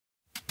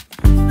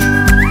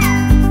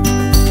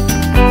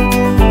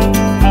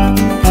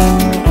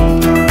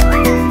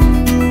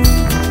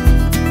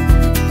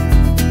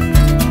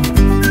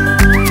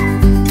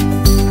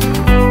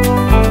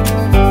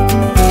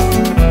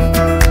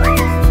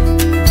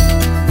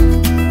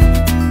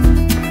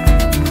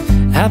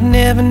I've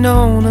never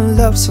known a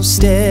love so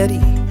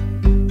steady.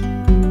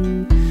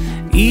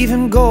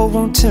 Even gold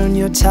won't turn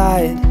your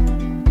tide.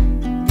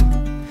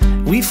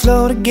 We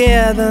flow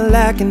together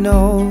like an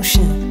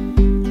ocean,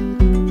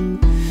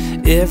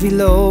 every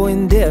low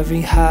and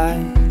every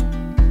high.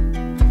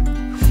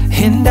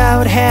 And I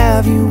would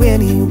have you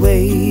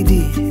anyway,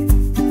 dear,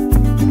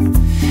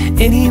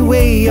 any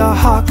way your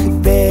heart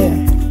could bear.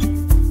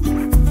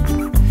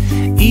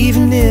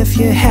 Even if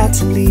you had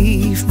to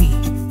leave me,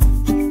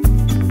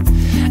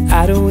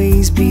 I'd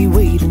always be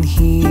waiting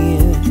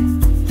here.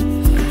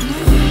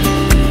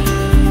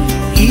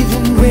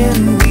 Even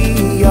when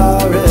we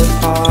are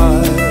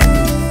apart,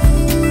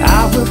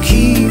 I will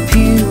keep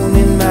you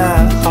in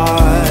my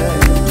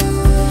heart.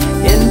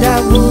 And I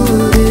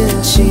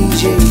wouldn't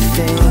change a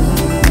thing,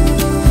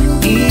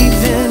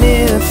 even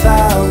if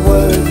I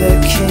were the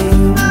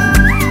king.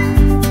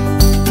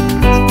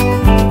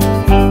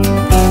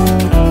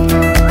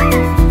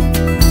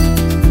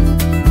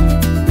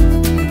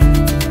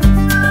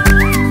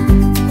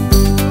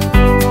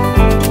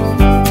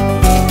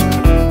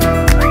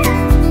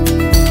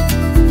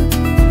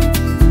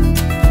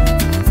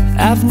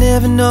 I've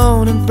never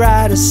known a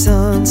brighter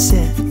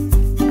sunset,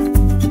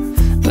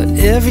 but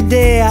every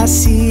day I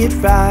see it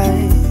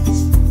rise.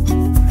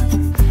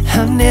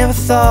 I never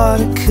thought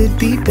it could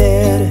be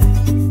better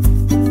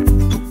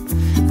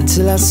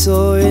until I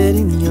saw it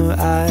in your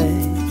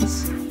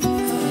eyes.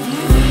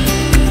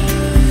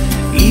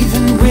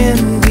 Even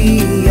when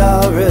we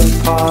are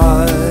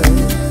apart,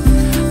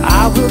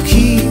 I will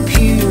keep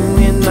you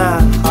in my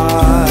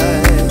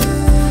heart.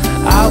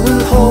 I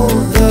will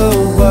hold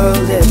the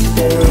world at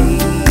bay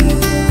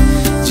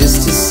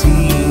just to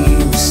see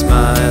you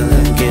smile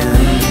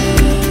again.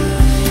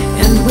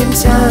 And when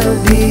time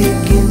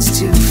begins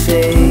to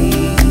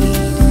fade,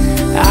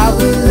 I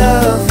will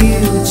love you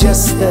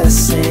just the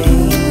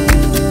same.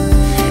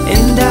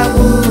 And I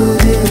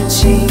wouldn't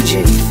change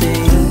a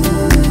thing,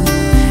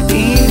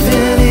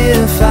 even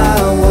if I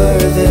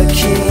were the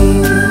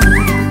king.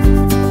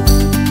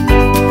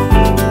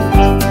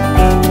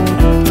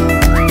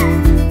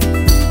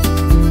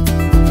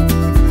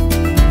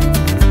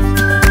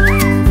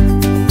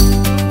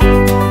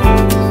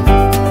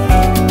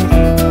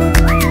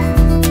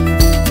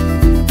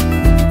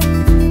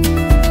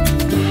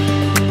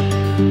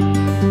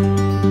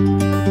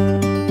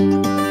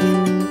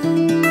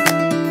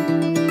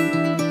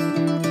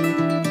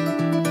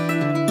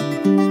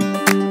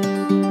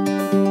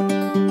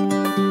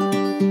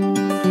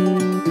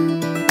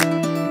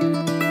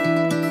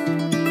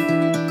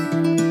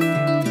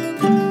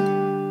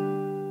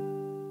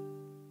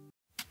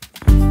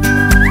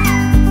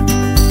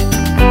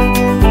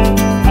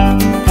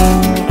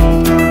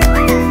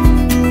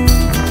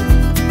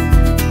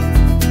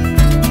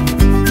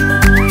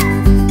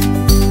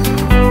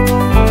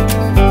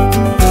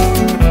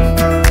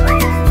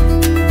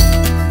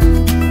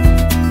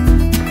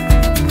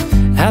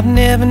 I've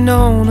never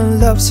known a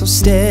love so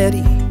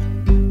steady.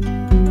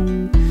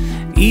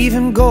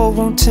 Even gold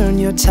won't turn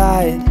your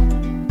tide.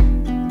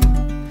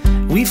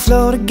 We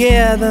flow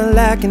together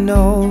like an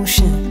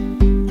ocean,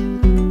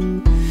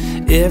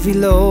 every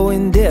low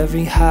and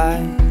every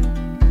high.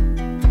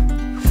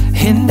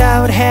 And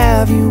I would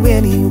have you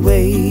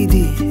anyway,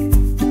 dear,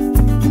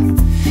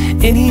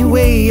 any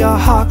way your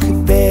heart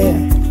could bear.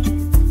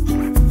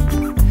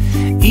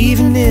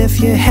 Even if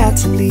you had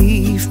to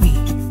leave me,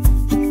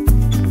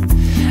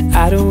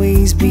 I'd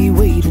always be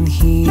waiting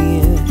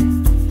here.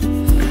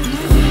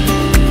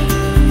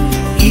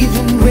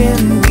 Even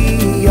when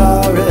we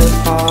are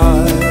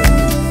apart,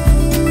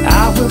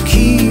 I will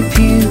keep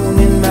you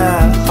in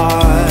my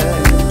heart.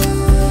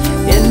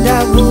 And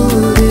I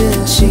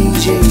wouldn't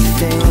change a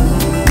thing,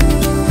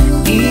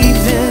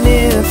 even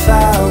if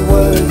I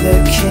were the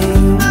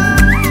king.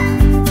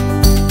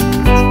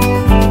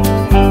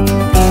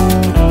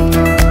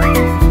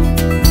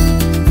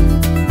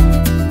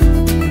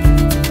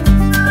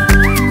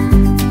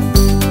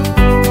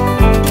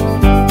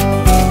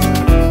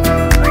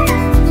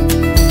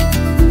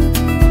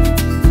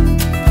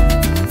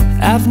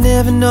 I've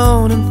never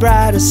known a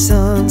brighter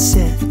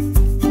sunset,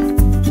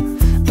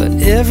 but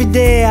every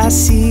day I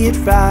see it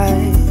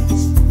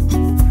rise.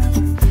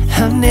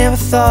 I never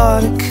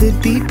thought it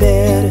could be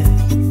better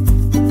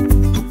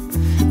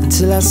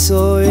until I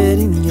saw it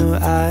in your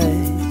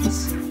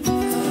eyes.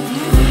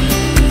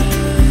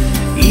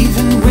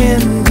 Even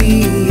when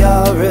we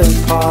are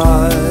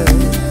apart,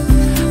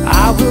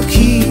 I will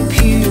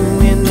keep you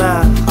in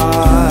my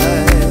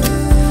heart.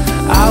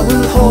 I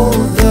will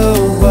hold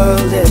the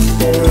world at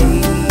bay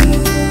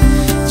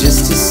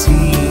just to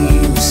see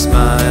you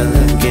smile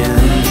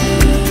again.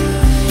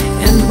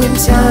 And when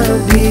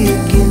time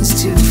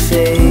begins to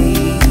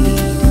fade,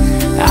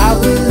 I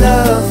will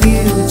love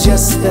you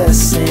just the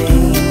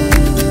same.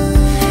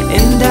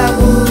 And I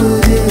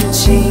wouldn't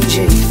change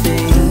a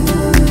thing,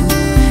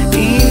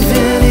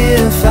 even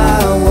if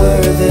I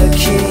were the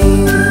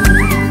king.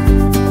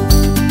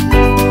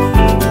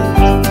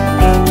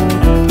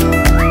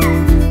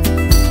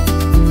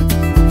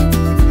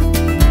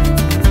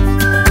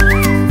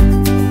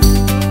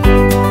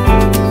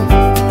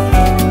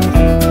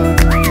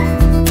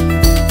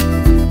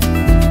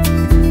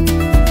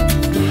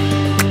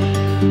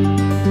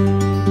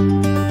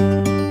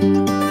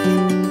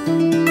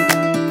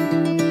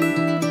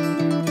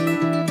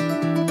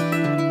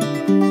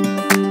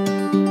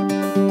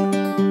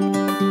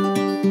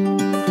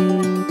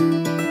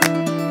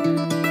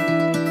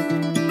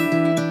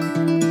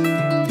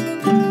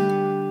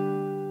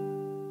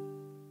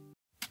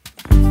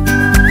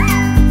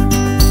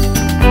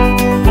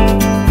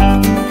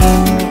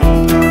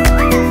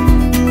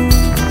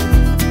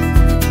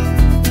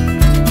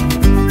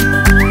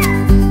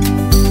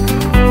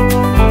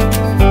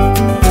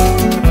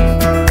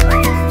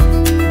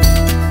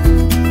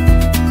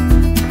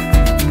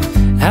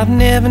 I've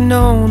never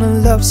known a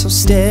love so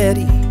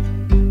steady.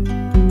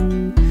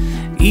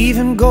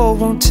 Even gold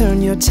won't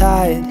turn your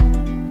tide.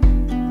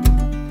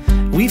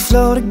 We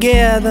flow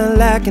together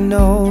like an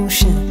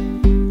ocean,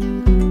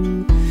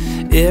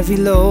 every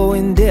low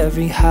and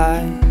every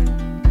high.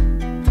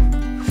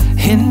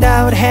 And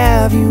I would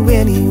have you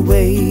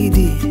anyway,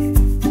 dear,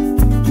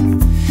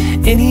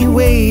 any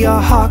way your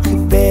heart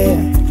could bear.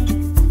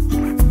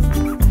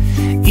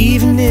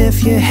 Even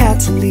if you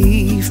had to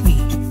leave me,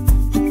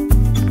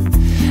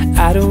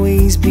 I'd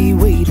always be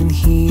waiting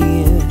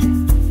here.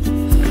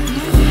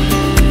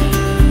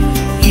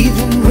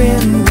 Even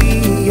when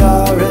we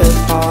are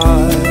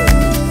apart,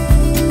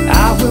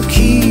 I will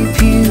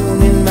keep you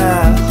in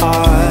my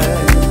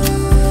heart,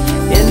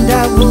 and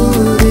I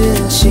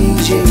wouldn't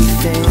change a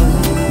thing,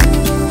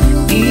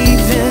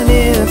 even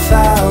if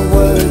I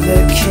were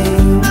the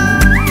king.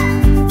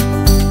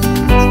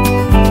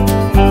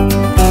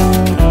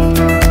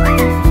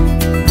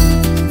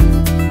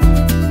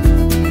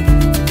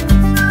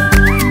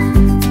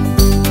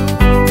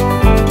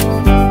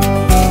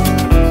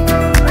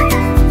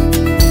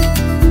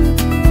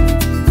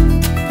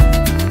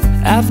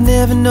 I've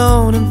never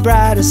known a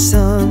brighter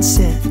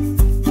sunset,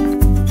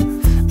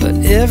 but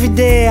every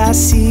day I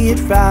see it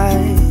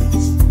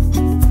rise.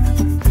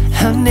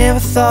 I've never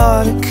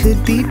thought it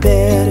could be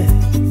better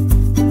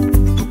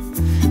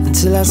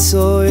until I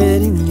saw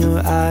it in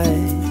your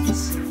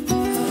eyes.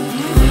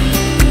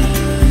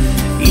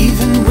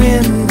 Even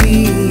when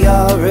we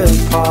are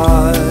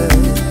apart,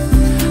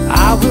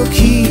 I will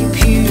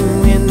keep you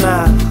in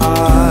my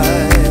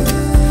heart.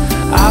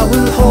 I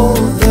will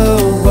hold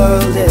the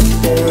world at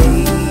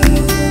bay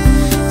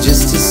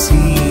just to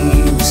see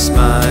you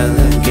smile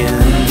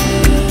again.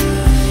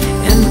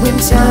 And when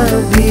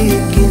time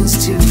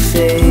begins to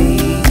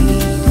fade,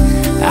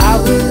 I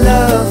will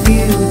love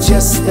you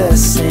just the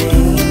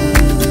same,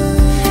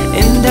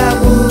 and I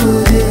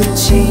wouldn't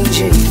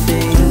change a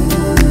thing,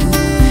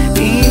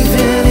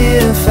 even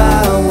if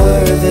I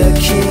were the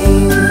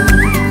king.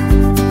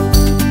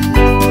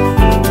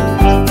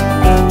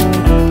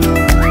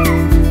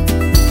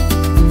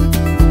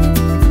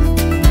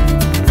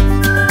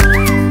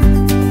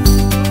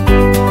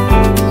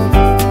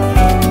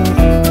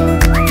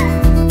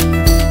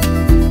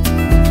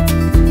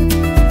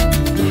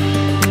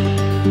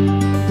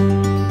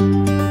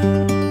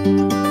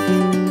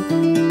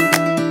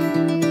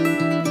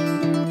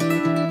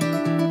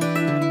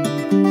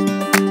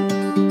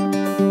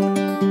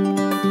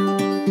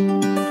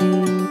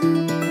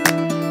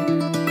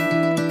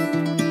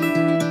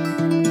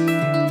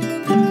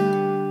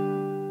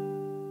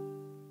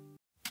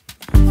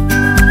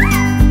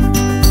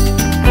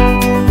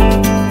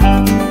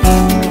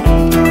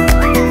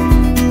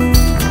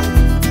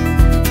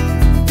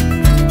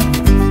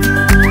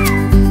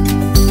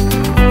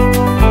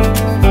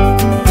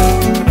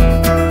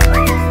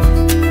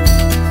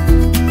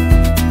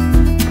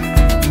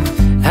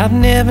 I've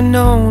never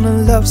known a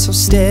love so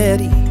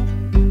steady.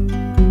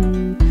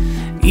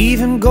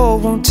 Even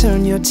gold won't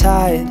turn your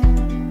tide.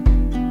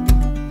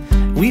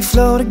 We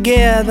flow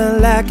together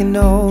like an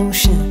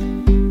ocean,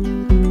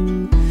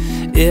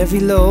 every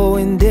low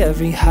and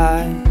every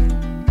high.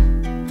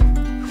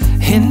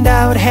 And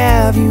I would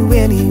have you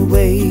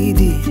anyway,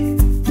 dear,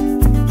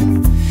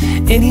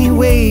 any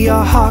way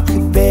your heart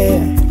could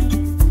bear.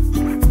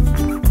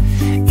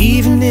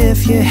 Even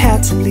if you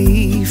had to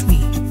leave me,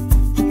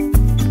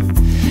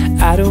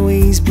 I'd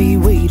always be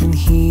waiting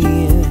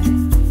here.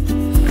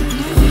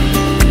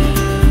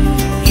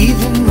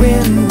 Even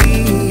when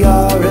we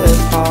are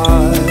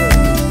apart,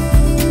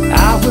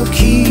 I will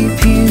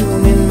keep you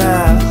in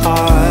my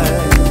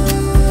heart,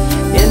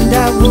 and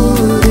I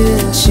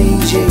wouldn't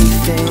change a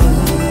thing,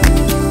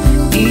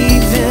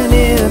 even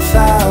if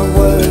I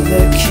were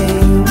the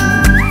king.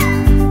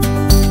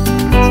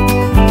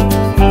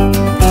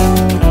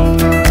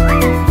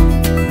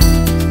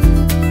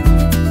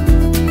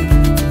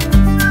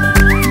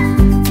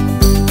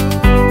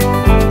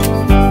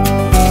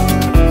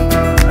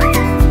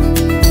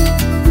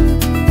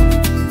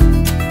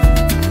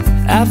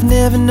 I've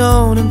never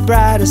known a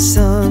brighter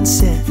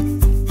sunset,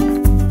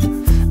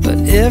 but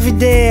every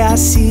day I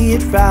see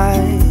it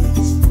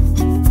rise.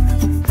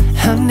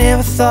 I've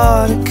never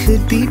thought it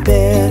could be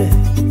better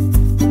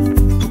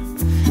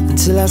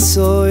until I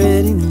saw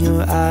it in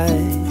your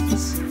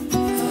eyes.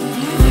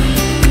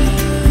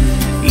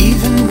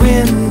 Even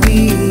when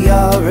we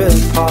are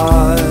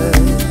apart,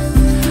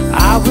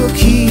 I will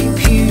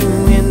keep you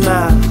in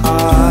my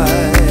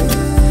heart.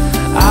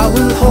 I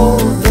will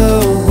hold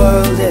the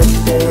world at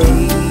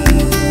bay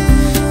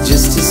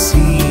just to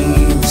see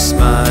you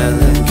smile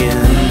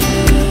again.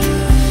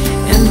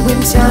 And when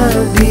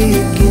time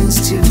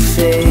begins to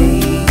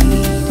fade,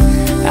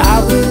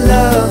 I will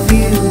love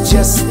you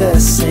just the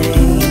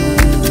same,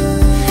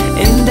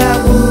 and I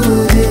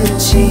wouldn't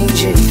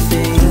change a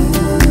thing,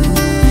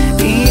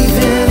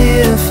 even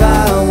if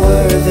I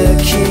were the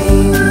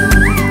king.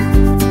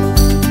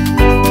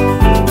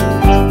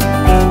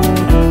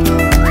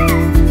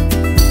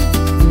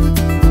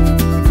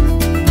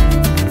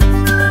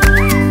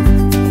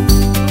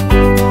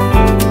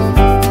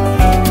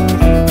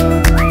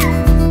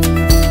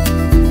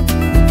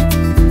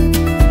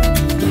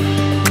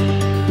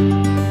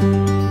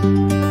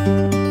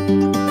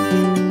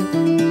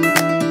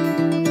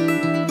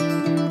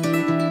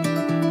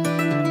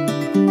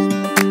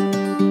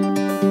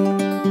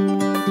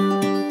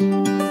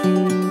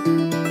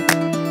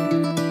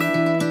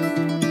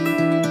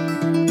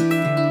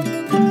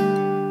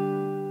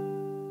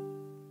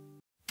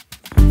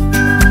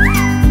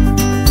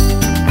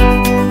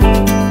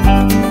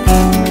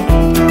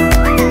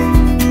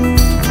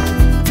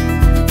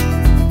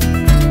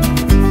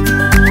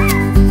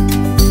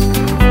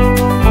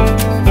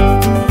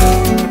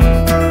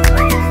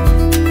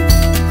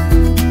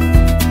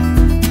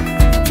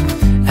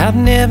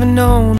 never known